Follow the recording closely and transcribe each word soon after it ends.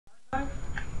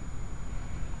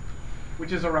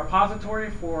which is a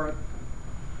repository for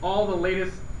all the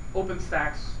latest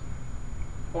OpenStacks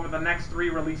over the next 3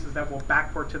 releases that will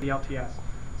backport to the LTS.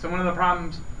 So one of the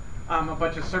problems a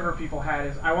bunch of server people had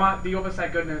is, I want the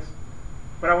OpenStack goodness,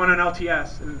 but I want an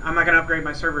LTS, and I'm not going to upgrade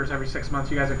my servers every 6 months.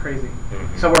 You guys are crazy.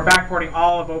 So we're backporting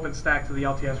all of OpenStack to the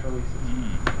LTS releases.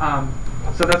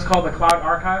 So that's called the Cloud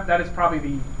Archive. That is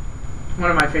probably one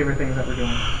of my favorite things that we're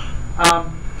doing.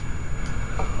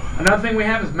 Another thing we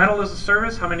have is Metal as a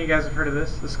Service. How many of you guys have heard of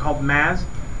this? This is called MAZ.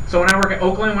 So when I work at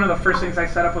Oakland, one of the first things I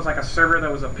set up was like a server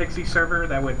that was a Pixie server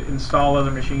that would install other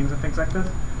machines and things like this.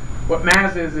 What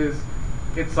MAZ is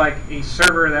it's like a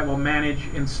server that will manage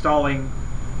installing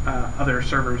other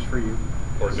servers for you.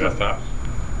 Or desktops?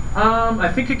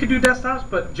 I think it could do desktops,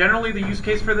 but generally the use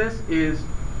case for this is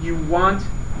you want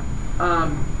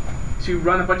to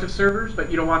run a bunch of servers,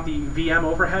 but you don't want the VM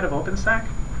overhead of OpenStack.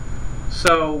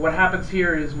 So what happens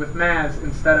here is with MAZ,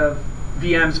 instead of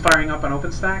VMs firing up on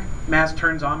OpenStack, MAZ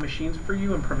turns on machines for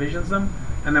you and provisions them,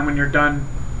 and then when you're done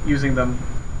using them,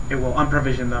 it will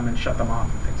unprovision them and shut them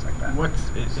off and things like that.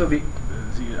 Is it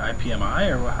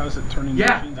IPMI, or how is it turning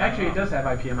machines on? Yeah, actually it does have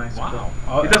IPMI support. Wow.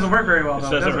 Oh, it doesn't work very well, though.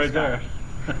 It says it right there.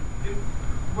 It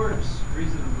works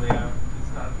reasonably.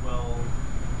 It's not well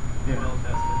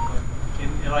tested,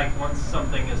 but like once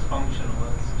something is functional,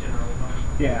 it's generally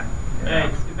functional. Yeah.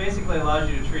 And it basically allows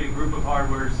you to treat a group of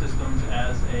hardware systems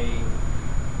as a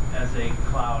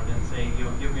cloud and say,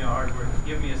 give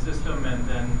me a system, and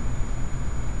then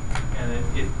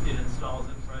it installs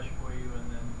it fresh for you,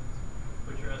 and then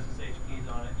put your SSH keys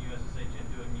on it, you SSH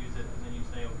into it and use it, and then you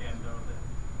say, okay, I'm done with it.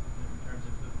 And it turns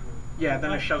into the pool. Yeah,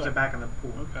 then it shoves it back in the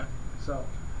pool. Okay. So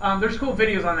there's cool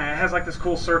videos on that. It has like this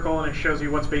cool circle, and it shows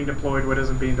you what's being deployed, what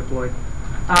isn't being deployed.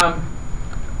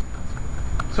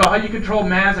 So how you control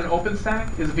MAZ and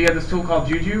OpenStack is via this tool called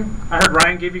Juju. I heard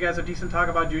Ryan gave you guys a decent talk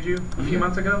about Juju a few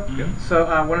months ago. Yeah. So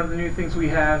one of the new things we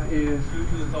have is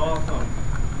Juju is awesome.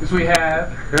 we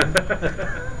have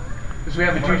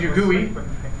a Juju GUI.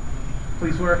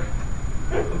 Please work.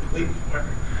 Please work.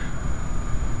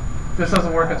 This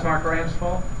doesn't work. It's Mark Ram's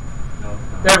fault. No.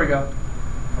 There we go.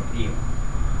 Yeah.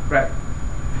 Right.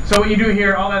 So what you do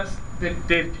here, all that's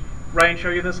did Ryan show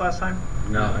you this last time?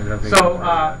 No, I don't think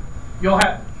So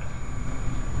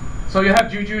you'll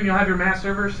have Juju, and you'll have your MAZ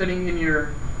server sitting in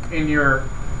your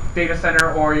data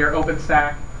center or your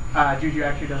OpenStack. Juju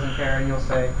actually doesn't care, and you'll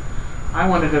say, I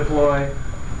want to deploy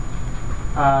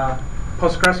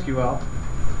PostgreSQL.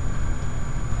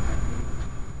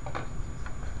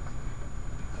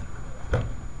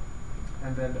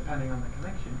 And then depending on the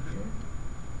connection here.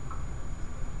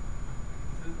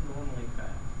 This is normally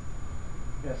fast.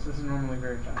 Yes, this is normally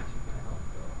very fast.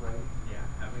 Right? Yeah,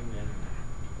 having the internet.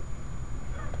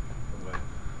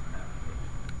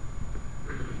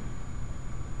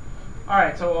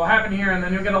 Alright, so what will happen here, and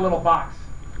then you'll get a little box.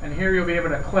 And here you'll be able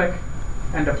to click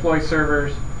and deploy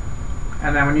servers.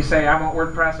 And then when you say, I want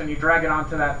WordPress, and you drag it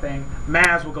onto that thing,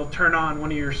 MAZ will go turn on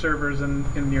one of your servers in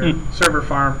your server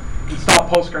farm, install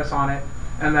Postgres on it,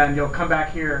 and then you'll come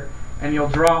back here and you'll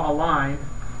draw a line.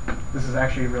 This is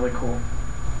actually really cool.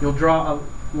 You'll draw a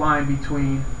line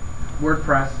between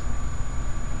WordPress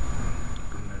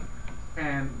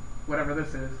and whatever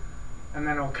this is, and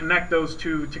then it'll connect those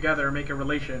two together and make a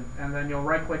relation, and then you'll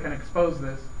right click and expose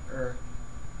this, or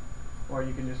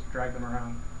you can just drag them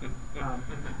around.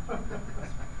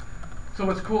 So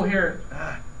what's cool here,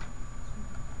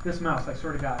 this mouse, I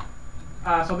swear to God.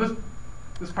 So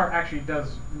this part actually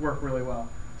does work really well.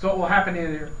 So what will happen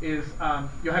here is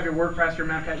you'll have your WordPress, your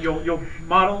Memcat, you'll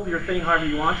model your thing however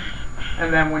you want,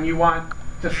 and then when you want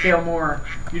to scale more,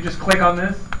 you just click on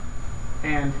this,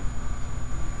 and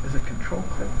is it control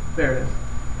click? There it is.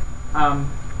 And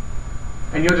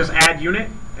you'll just add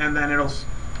unit, and then it'll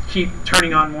keep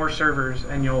turning on more servers,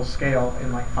 and you'll scale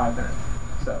in like 5 minutes.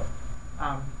 So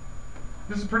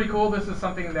this is pretty cool. This is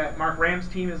something that Mark Ram's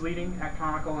team is leading at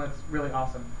Conical, and it's really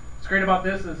awesome. What's great about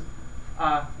this is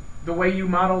the way you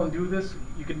model and do this,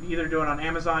 you can either do it on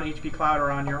Amazon, HP Cloud,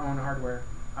 or on your own hardware,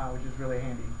 which is really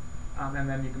handy. And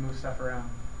then you can move stuff around.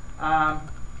 I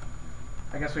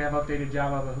guess we have updated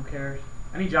Java, but who cares?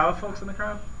 Any Java folks in the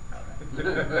crowd?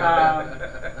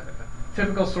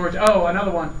 Typical storage. Oh,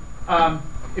 another one.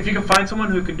 If you can find someone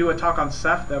who can do a talk on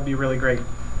Ceph, that would be really great.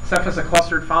 Ceph is a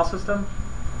clustered file system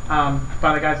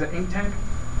by the guys at Inktank,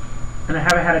 and I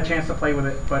haven't had a chance to play with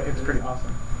it, but it's pretty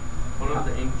awesome. One of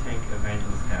the Inktank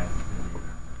evangelist guys is in the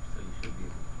so you should be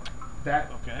able to find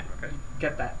that. Okay.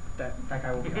 Get that. That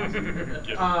guy will be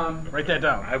awesome. Write that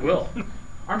down. I will.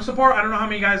 ARM support. I don't know how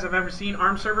many guys have ever seen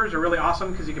ARM servers. Are really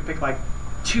awesome because you can pick like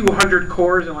 200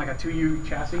 cores in like a 2U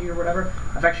chassis or whatever.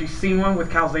 I've actually seen one with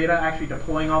Calzada actually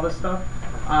deploying all this stuff.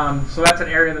 So that's an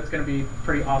area that's going to be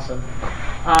pretty awesome.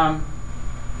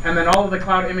 And then all of the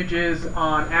cloud images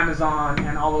on Amazon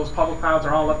and all those public clouds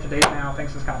are all up to date now,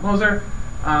 thanks to Scott Moser.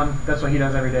 That's what he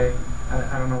does every day.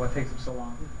 I don't know what takes him so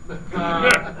long.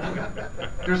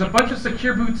 There's a bunch of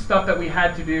secure boot stuff that we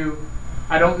had to do.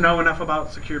 I don't know enough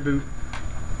about secure boot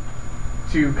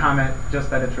to comment, just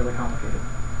that it's really complicated.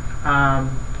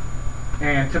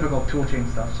 And typical toolchain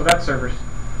stuff. So that's server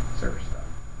stuff.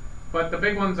 But the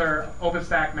big ones are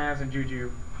OpenStack, Maz, and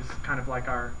Juju. This is kind of like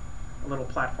our little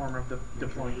platform of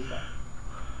deploying stuff.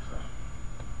 So.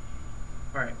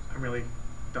 All right, I'm really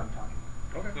done talking.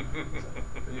 Okay.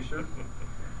 Are you sure?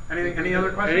 Any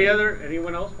other questions?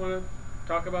 Anyone else want to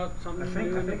talk about something?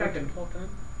 I think I can.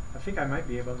 I think I might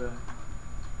be able to.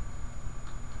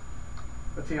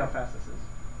 Let's see how fast this is.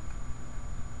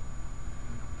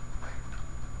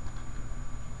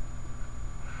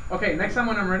 Okay, next time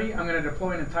when I'm ready, I'm going to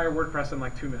deploy an entire WordPress in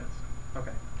like 2 minutes.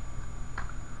 Okay.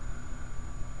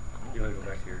 You want to go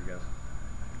back to your guess?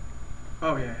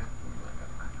 Oh, yeah.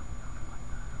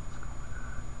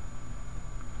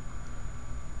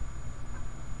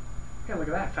 Yeah, look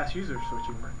at that. Fast user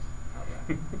switching works.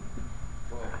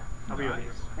 I'll be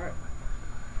obvious. All right.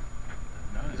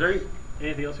 Nice. Is there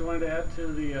anything else you wanted to add to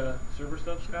the server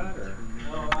stuff, Scott? Or?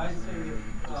 Well, I'd say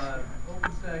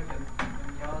OpenStack and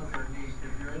Moz are neat.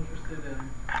 If you're interested in,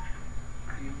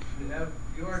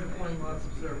 you are deploying lots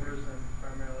of servers and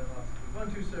primarily lots of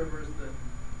Ubuntu servers, then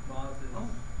Moz is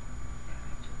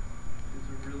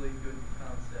a really good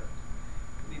concept.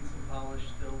 It needs some polish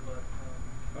still, but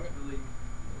it's really neat.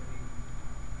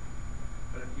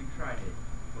 But if you tried it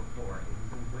before, it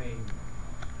was way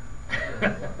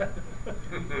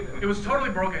It was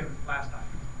totally broken last time.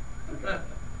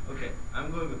 Okay,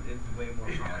 I'm going with it's way more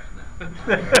polished now.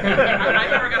 I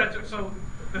never got it. So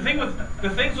the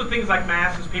things with things like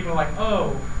Mass is people are like,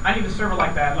 oh, I need a server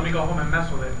like that. Let me go home and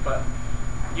mess with it. But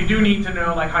you do need to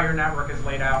know like how your network is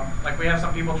laid out. Like we have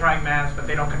some people trying Mass, but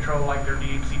they don't control like their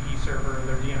DHCP server or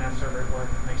their DNS server at work,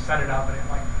 and they set it up and it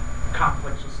like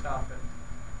conflicts with stuff. And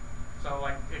so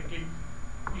like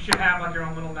you should have like your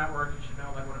own little network. You should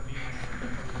know like what a VLAN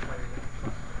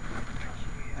is.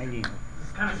 I need.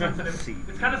 It's kind of sensitive.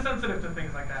 It's kind of sensitive to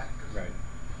things like that. Right.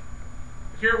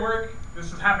 If you're at work, this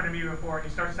has happened to me before, and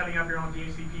you start setting up your own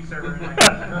DHCP server, and like,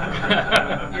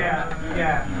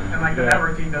 yeah, and like the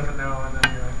network team doesn't know, and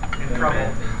then you're in trouble.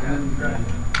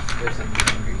 There's some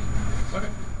angry.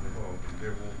 Okay. Well, they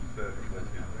won't set what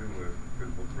you do it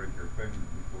because we'll break your fingers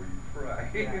before you try.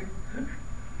 Yeah.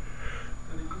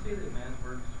 So did you say that Maz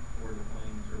works for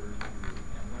deploying servers using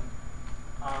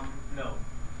Amazon? No.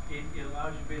 It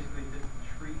allows you basically to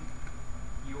treat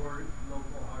your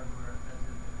local hardware as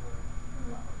if it were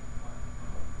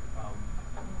cloud.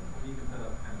 You can set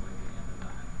up kind of like an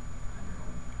Amazon on your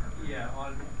own hardware. Yeah,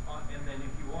 and then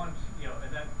if you want,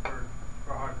 and that for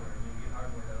hardware, you get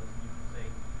hardware nodes, and you can say,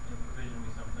 provision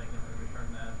me something, and then return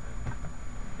that, and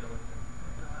kill it.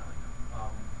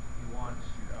 You want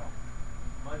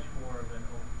much more of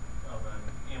an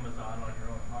Amazon on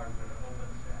your own hardware,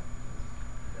 OpenStack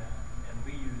is that, and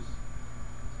we use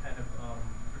kind of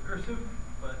recursive,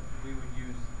 but we would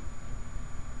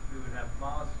have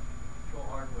Moz control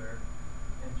hardware,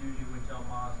 and Juju would tell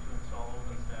Moz to install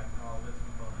OpenStack and all of its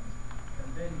components, and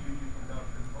then Juju can go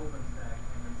to OpenStack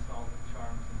and install the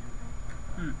charms and do things like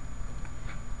that.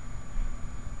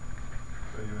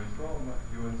 So you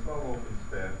install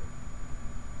OpenStack.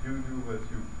 Juju lets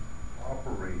you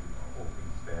operate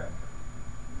OpenStack.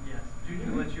 Yes, Juju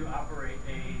lets you operate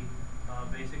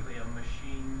basically a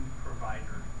machine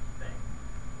provider thing,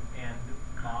 and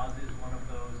Moz is one of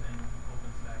those, and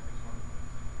OpenStack is one of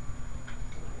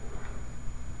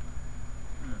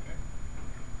those. Okay.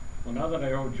 Well, now that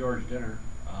I owe George dinner,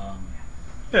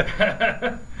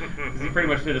 because he pretty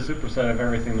much did a superset of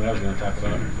everything that I was going to talk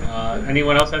about.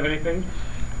 Anyone else have anything?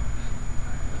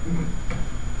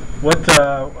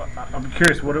 I'm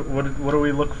curious. What do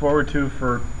we look forward to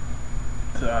for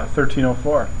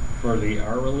 1304? For the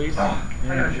R release? I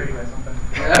gotta show you guys something.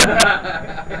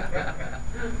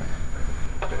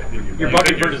 You're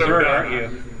bugging for dessert, aren't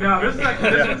you? No, this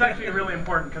one's actually really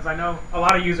important because I know a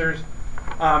lot of users,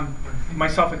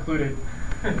 myself included,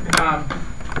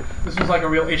 this was like a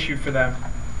real issue for them.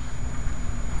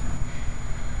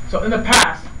 So in the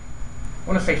past, I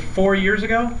want to say 4 years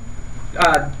ago,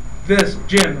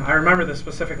 Jim, I remember this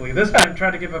specifically, this Jim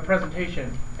tried to give a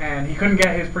presentation and he couldn't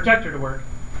get his protector to work.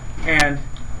 And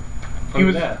he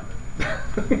was that?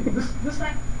 this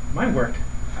mine worked.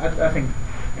 I think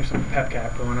There's some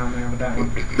pepcap going on there with that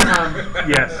one.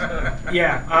 Yes.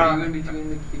 Yeah. Are you in between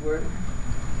the keyboard?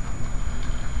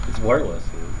 It's wireless.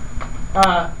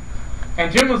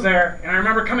 And Jim was there, and I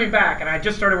remember coming back, and I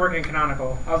just started working in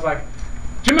Canonical. I was like,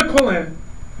 Jim McQuillan,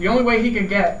 the only way he can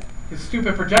get his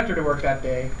stupid projector to work that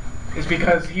day is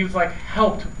because he was like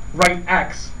helped write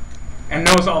X and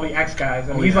knows all the X guys,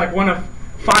 and he's like one of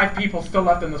 5 people still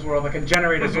left in this world that can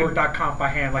generate a Zorg.conf by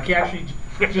hand. Like he actually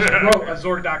just wrote a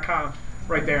Zorg.conf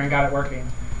right there and got it working.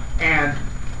 And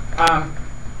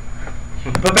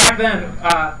but back then,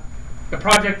 the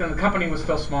project and the company was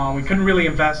still small, and we couldn't really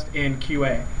invest in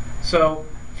QA. So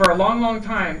for a long, long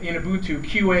time in Ubuntu,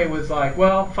 QA was like,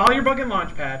 well, file your bug in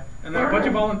Launchpad, and then a bunch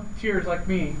of volunteers like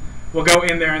me will go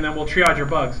in there, and then we'll triage your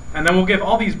bugs. And then we'll give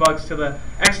all these bugs to the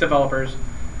X developers,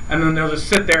 and then they'll just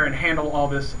sit there and handle all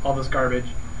this garbage.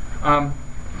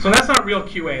 So that's not real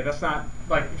QA. That's not,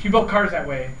 like, if you built cars that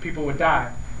way, people would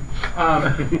die.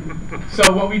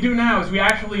 So what we do now is we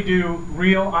actually do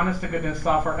real, honest-to-goodness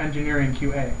software engineering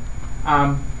QA.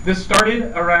 This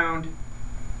started around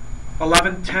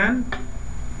 11.10.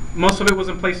 Most of it was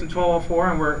in place in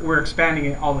 12.04, and we're expanding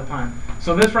it all the time.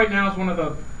 So this right now is one of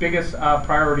the biggest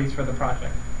priorities for the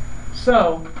project.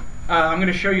 So I'm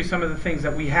going to show you some of the things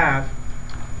that we have.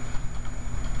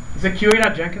 Is it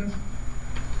QA.Jenkins?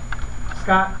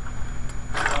 Scott?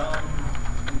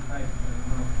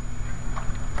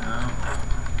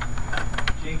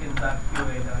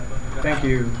 Jenkins.qa. Thank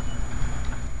you.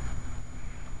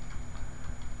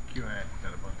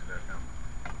 QA.ubuntu.com.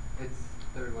 It's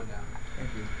third one down. Thank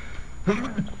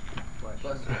you.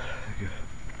 Plus.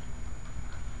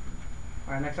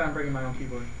 All right, next time I'm bringing my own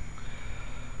keyboard.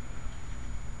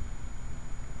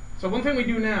 So one thing we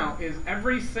do now is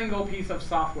every single piece of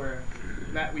software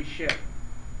that we ship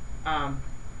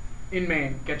in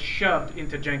main gets shoved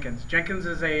into Jenkins. Jenkins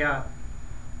is a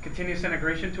continuous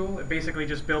integration tool. It basically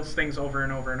just builds things over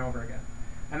and over and over again.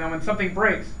 And then when something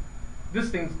breaks, this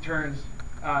thing turns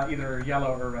either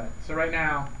yellow or red. So right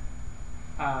now,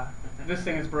 this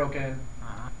thing is broken,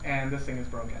 and this thing is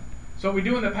broken. So what we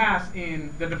do in the past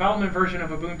in the development version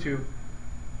of Ubuntu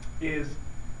is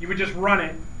you would just run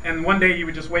it, and one day you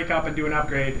would just wake up and do an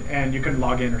upgrade, and you couldn't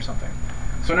log in or something.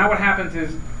 So now what happens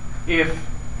is if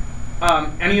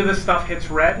any of this stuff hits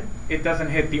red, it doesn't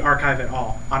hit the archive at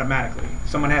all automatically.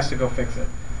 Someone has to go fix it.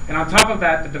 And on top of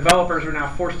that, the developers are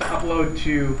now forced to upload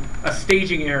to a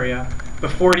staging area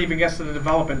before it even gets to the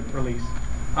development release.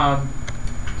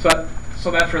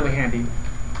 So that's really handy.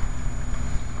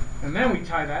 And then we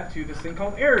tie that to this thing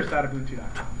called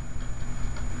errors.ubuntu.com.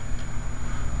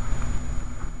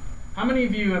 How many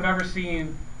of you have ever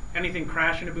seen anything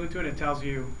crash in Ubuntu and it tells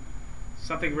you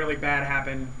something really bad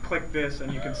happened, click this,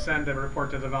 and you can send a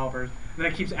report to developers. And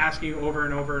then it keeps asking you over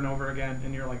and over and over again,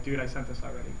 and you're like, dude, I sent this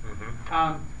already.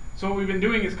 So what we've been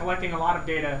doing is collecting a lot of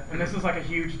data, and this is like a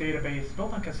huge database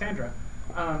built on Cassandra.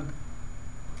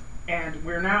 And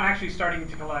we're now actually starting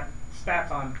to collect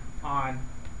stats on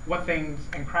what things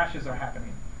and crashes are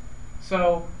happening.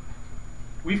 So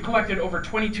we've collected over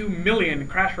 22 million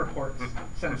crash reports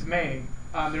since May.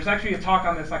 There's actually a talk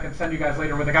on this I can send you guys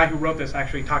later where the guy who wrote this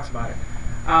actually talks about it.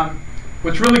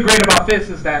 What's really great about this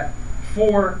is that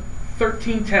for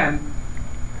 13.10,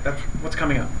 that's what's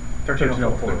coming up.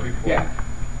 13.04. Yeah.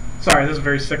 Sorry, this is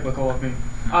very cyclical of me.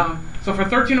 So for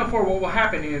 13.04, what will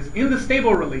happen is, in the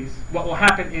stable release, what will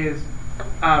happen is,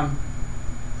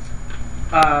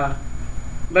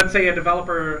 let's say a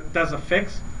developer does a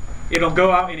fix, it'll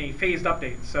go out in a phased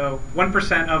update. So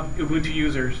 1% of Ubuntu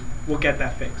users will get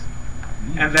that fix.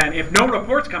 And then if no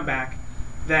reports come back,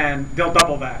 then they'll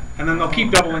double that. And then they'll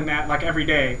keep doubling that like every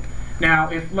day. Now,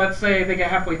 if let's say they get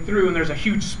halfway through and there's a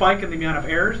huge spike in the amount of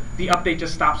errors, the update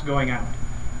just stops going out,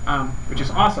 which is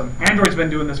awesome. Android's been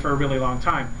doing this for a really long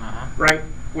time, right?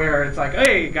 Where it's like,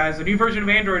 hey guys, a new version of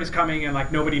Android is coming, and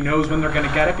like nobody knows when they're going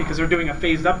to get it because they're doing a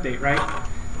phased update, right?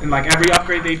 And like every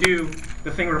upgrade they do, the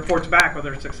thing reports back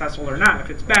whether it's successful or not. If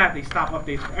it's bad, they stop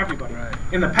updates for everybody. Right.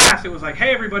 In the past, it was like,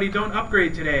 hey everybody, don't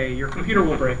upgrade today. Your computer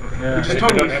will break. Yeah. Which is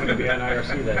totally have to be on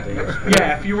IRC that day.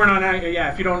 Yeah, if you weren't on,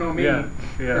 if you don't know me.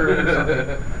 Or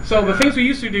something. So the things we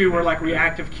used to do were like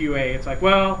reactive QA. It's like,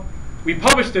 well, we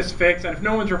published this fix, and if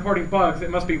no one's reporting bugs,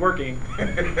 it must be working,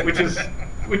 which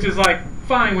is like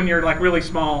fine when you're like really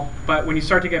small, but when you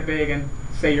start to get big and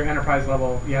say you're enterprise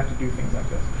level, you have to do things like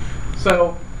this.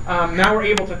 So now we're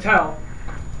able to tell.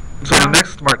 So the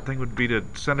next smart thing would be to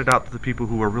send it out to the people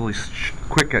who are really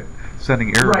quick at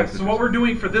sending error Right, messages. so what we're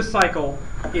doing for this cycle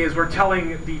is we're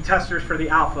telling the testers for the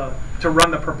alpha to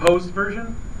run the proposed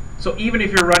version. So even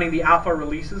if you're running the alpha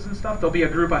releases and stuff, there'll be a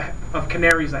group of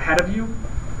canaries ahead of you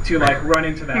to like run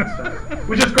into that stuff.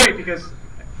 Which is great because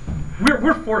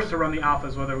we're forced to run the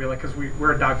alphas whether we like, because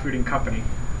we're a dog fooding company.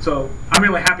 So I'm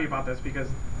really happy about this because,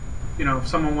 you know, if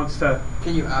someone wants to.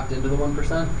 Can you opt into the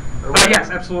 1%? Yes,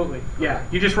 absolutely. Yeah,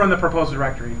 you just run the proposed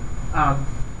directory.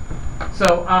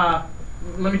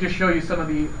 Let me just show you some of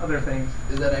the other things.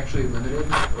 Is that actually limited,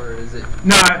 or is it?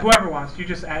 No, whoever wants. You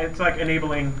just add, it's like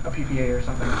enabling a PPA or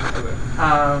something.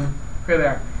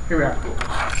 Here we are.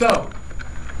 So,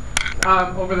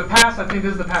 over the past, I think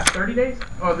this is the past 30 days.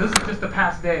 Oh, this is just the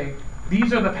past day.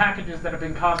 These are the packages that have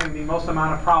been causing the most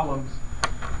amount of problems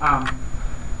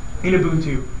in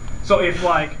Ubuntu. So if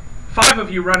like 5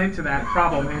 of you run into that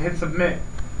problem and hit submit,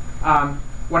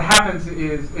 what happens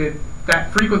is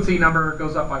that frequency number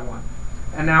goes up by 1.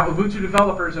 And now Ubuntu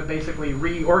developers have basically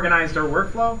reorganized their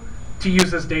workflow to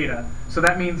use this data. So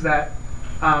that means that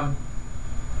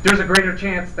there's a greater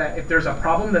chance that if there's a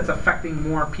problem that's affecting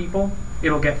more people,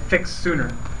 it'll get fixed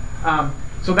sooner.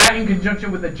 So that in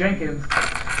conjunction with the Jenkins,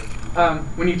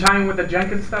 when you tie in with the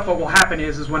Jenkins stuff, what will happen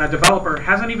is when a developer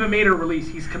hasn't even made a release,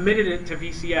 he's committed it to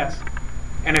VCS,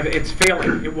 and if it's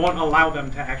failing, it won't allow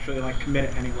them to actually like commit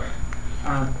it anywhere.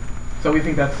 So we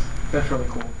think that's really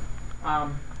cool.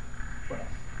 What else?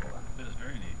 Hold on. That is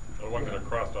very neat. The ones that are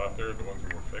crossed off there are the ones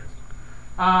that were fixed.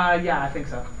 Yeah, I think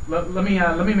so. Let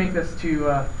me make this to.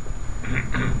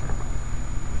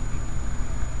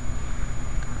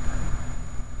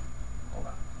 Hold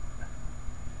on.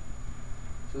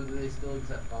 So do they still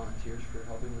accept volunteers for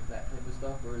helping with that type of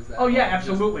stuff, or is that? Oh yeah, just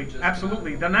absolutely,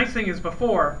 absolutely. The nice thing is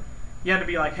before, you had to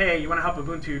be like, hey, you want to help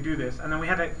Ubuntu do this, and then we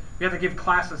had to give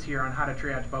classes here on how to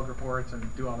triage bug reports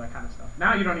and do all that kind of stuff.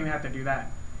 Now you don't even have to do that.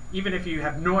 Even if you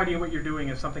have no idea what you're doing,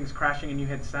 if something's crashing and you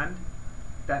hit send,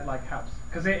 that like helps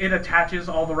because it attaches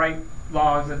all the right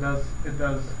logs. It does.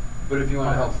 But if you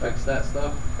want to help fix that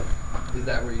stuff, is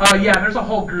that where you? Yeah, there's a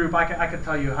whole group. I could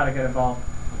tell you how to get involved.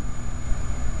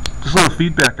 Just a little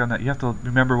feedback on that. You have to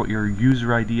remember what your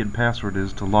user ID and password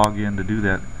is to log in to do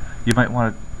that. You might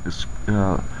want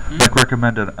to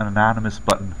recommend an anonymous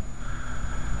button.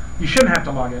 You shouldn't have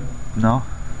to log in. No?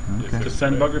 Okay. To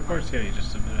send bug reports? Yeah, you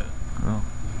just submit it. Oh.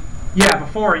 Yeah,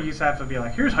 before you used to have to be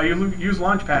like, here's how you use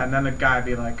Launchpad, and then the guy would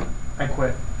be like, I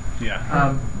quit.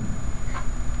 Yeah.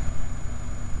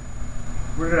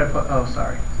 Where did I put? Oh,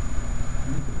 sorry.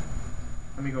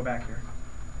 Let me go back here.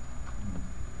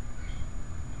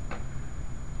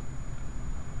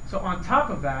 So on top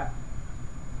of that,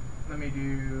 let's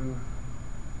do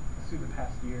the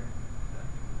past year.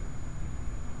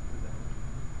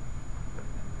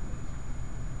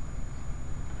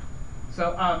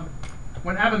 So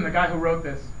when Evan, the guy who wrote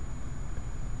this,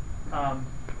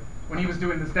 when he was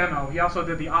doing this demo, he also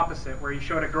did the opposite, where he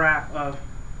showed a graph of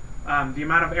the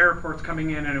amount of error reports coming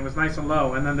in, and it was nice and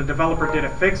low, and then the developer did a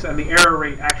fix, and the error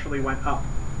rate actually went up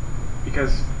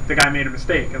because the guy made a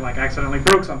mistake and like accidentally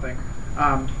broke something.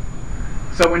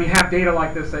 So when you have data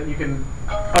like this that you can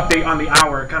update on the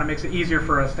hour, it kind of makes it easier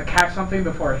for us to catch something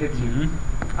before it hits you.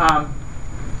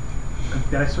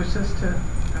 Did I switch this to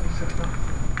 96 now?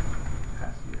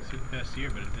 Past year. It's the past year,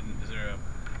 but it didn't. Is there a?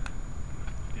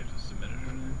 Do you have to submit it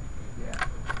or anything? Yeah.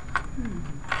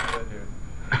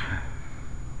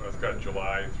 Well, it's got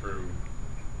July through.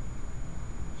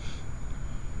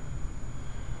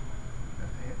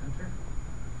 Hit enter.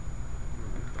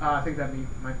 I think that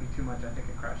might be too much. I think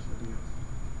it crashed the view.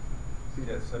 See,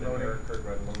 Yes, and an error occurred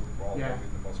right along the wall, Yeah. probably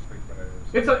the most frequent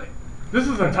errors. This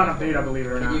is a ton of data, believe it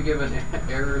or not. Can you give an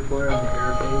error report on the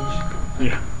error page?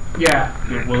 Yeah.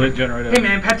 Yeah. Will it generate a? Hey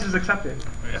man, patches accepted.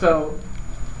 Yeah. So,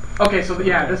 okay, so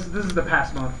yeah, this is the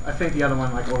past month. I think the other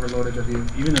one like overloaded the view.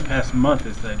 Even the past month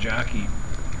is that jockey.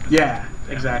 Yeah,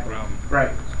 exactly. Problem.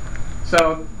 Right.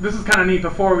 So this is kind of neat.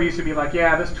 Before we used to be like,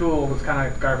 yeah, this tool was kind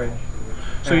of garbage.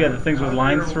 So yeah, the things with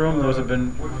lines through them, those have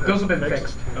been. Those have been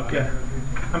fixed. Okay. Yeah.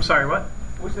 I'm sorry, what?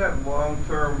 What's that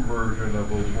long-term version of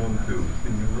Ubuntu?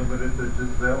 Can you limit it to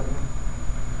just that one?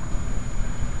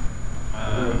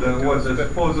 The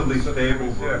supposedly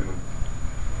stable version.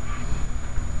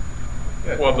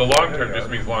 Well, the long term just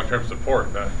means long term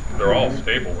support. They're all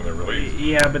stable when they're released.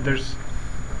 Yeah, but there's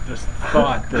this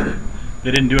thought that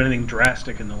they didn't do anything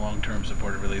drastic in the long-term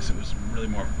supported release. It was really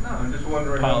more. No, I'm just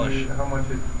wondering how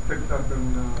much it picked up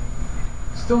in.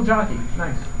 Still jockey.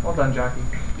 Nice. Well done, jockey.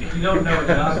 If you don't know what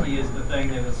jockey is, the thing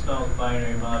that installs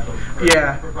binary modules.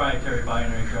 Yeah. Proprietary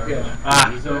binary garbage.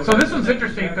 Yeah. So this one's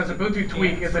interesting because Ubuntu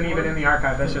tweak isn't even in the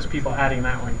archive. That's just people adding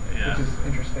that one, Yeah. which is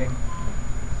interesting.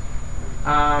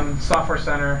 Software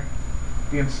Center,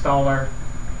 the installer.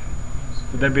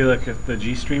 Would that be like the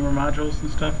GStreamer modules and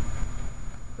stuff?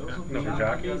 Those will No, be for Jockey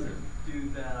Jockey? doesn't do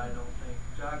that, I don't think.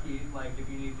 Jockey, like if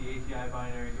you need the ATI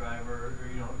binary driver, or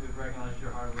you know, it recognizes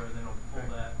your hardware, then it'll pull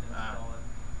that and install it.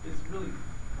 it's really,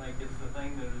 like, it's the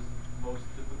thing that is most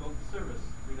difficult to service.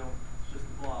 We don't, it's just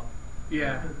a blob.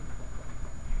 Yeah.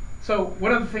 So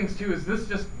one of the things too is this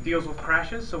just deals with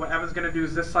crashes. So what Evan's going to do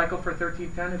is this cycle for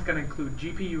 1310 is going to include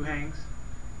GPU hangs.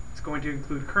 It's going to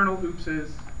include kernel oopses.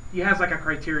 He has like a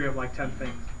criteria of like 10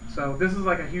 things. So this is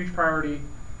like a huge priority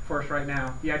for us right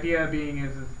now. The idea being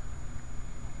is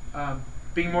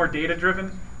being more data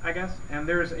driven, I guess. And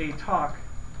there's a talk.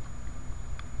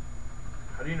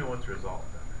 How do you know what's resolved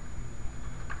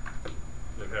then?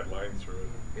 They've had lines through it.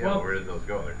 Yeah, Well, where did those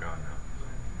go? They're gone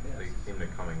now. They seem to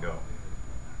come and go.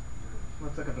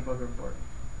 Let's look at the bug report.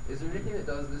 Is there anything that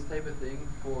does this type of thing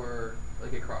for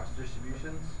like across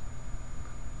distributions?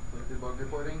 Like the bug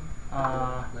reporting?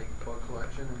 Like bug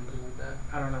collection or anything like that?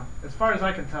 I don't know. As far as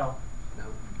I can tell. No.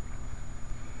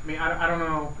 I mean, I don't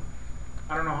know.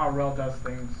 I don't know how RHEL does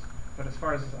things, but as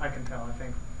far as I can tell, I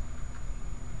think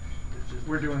It's just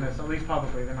we're doing this at least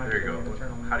publicly. They're not There you doing go. it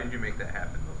internally. How did you make that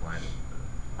happen, those lines?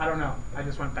 I don't know. I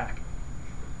just went back.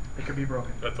 It could be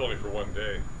broken. That's only for one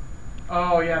day.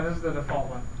 Oh yeah, this is the default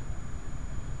one.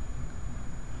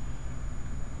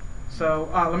 So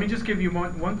let me just give you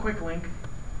one quick link.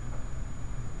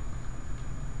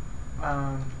 Yeah.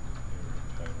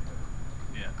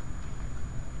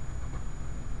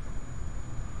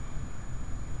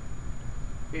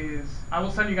 I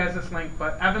will send you guys this link,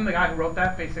 but Evan, the guy who wrote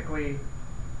that, basically,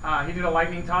 he did a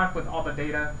lightning talk with all the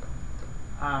data,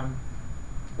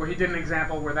 where he did an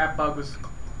example where that bug was,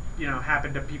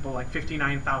 happened to people like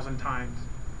 59,000 times,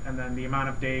 and then the amount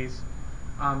of days,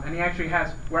 and he actually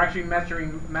we're actually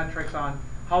measuring metrics on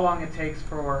how long it takes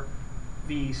for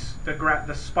the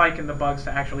spike in the bugs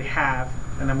to actually have,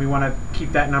 and then we want to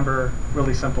keep that number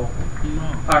really simple,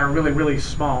 or really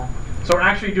small. So we're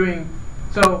actually doing.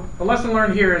 So the lesson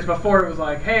learned here is before it was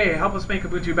like, hey, help us make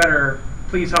Ubuntu better.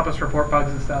 Please help us report bugs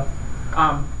and stuff.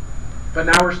 But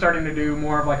now we're starting to do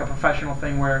more of like a professional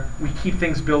thing where we keep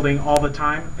things building all the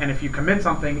time. And if you commit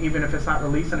something, even if it's not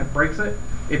released and it breaks it,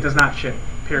 it does not ship,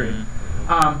 period.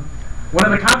 One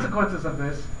of the consequences of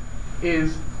this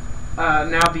is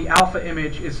now the alpha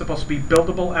image is supposed to be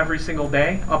buildable every single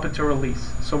day up until release.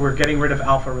 So we're getting rid of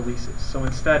alpha releases. So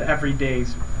instead, every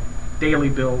day's daily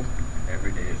build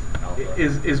Every day is alpha.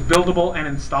 is buildable and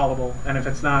installable, and if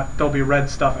it's not, there'll be red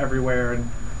stuff everywhere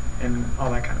and all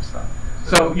that kind of stuff.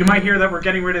 So you might hear that we're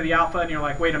getting rid of the alpha, and you're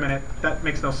like, wait a minute, that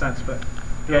makes no sense. But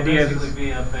the idea is basically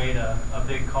be a beta, a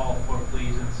big call for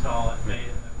please install it, beta,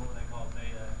 and what they call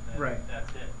beta, and then Right. that's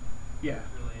it. yeah. That's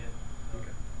really it.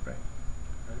 Okay. Right.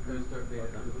 We're gonna start beta.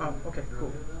 Oh, okay,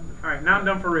 cool. All right, now I'm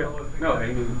done for real. No,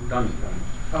 done.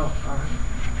 Oh, all right.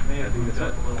 May have moved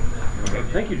up a little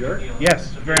bit. Thank you, George. Yes,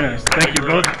 very nice. Thank you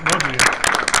both of you.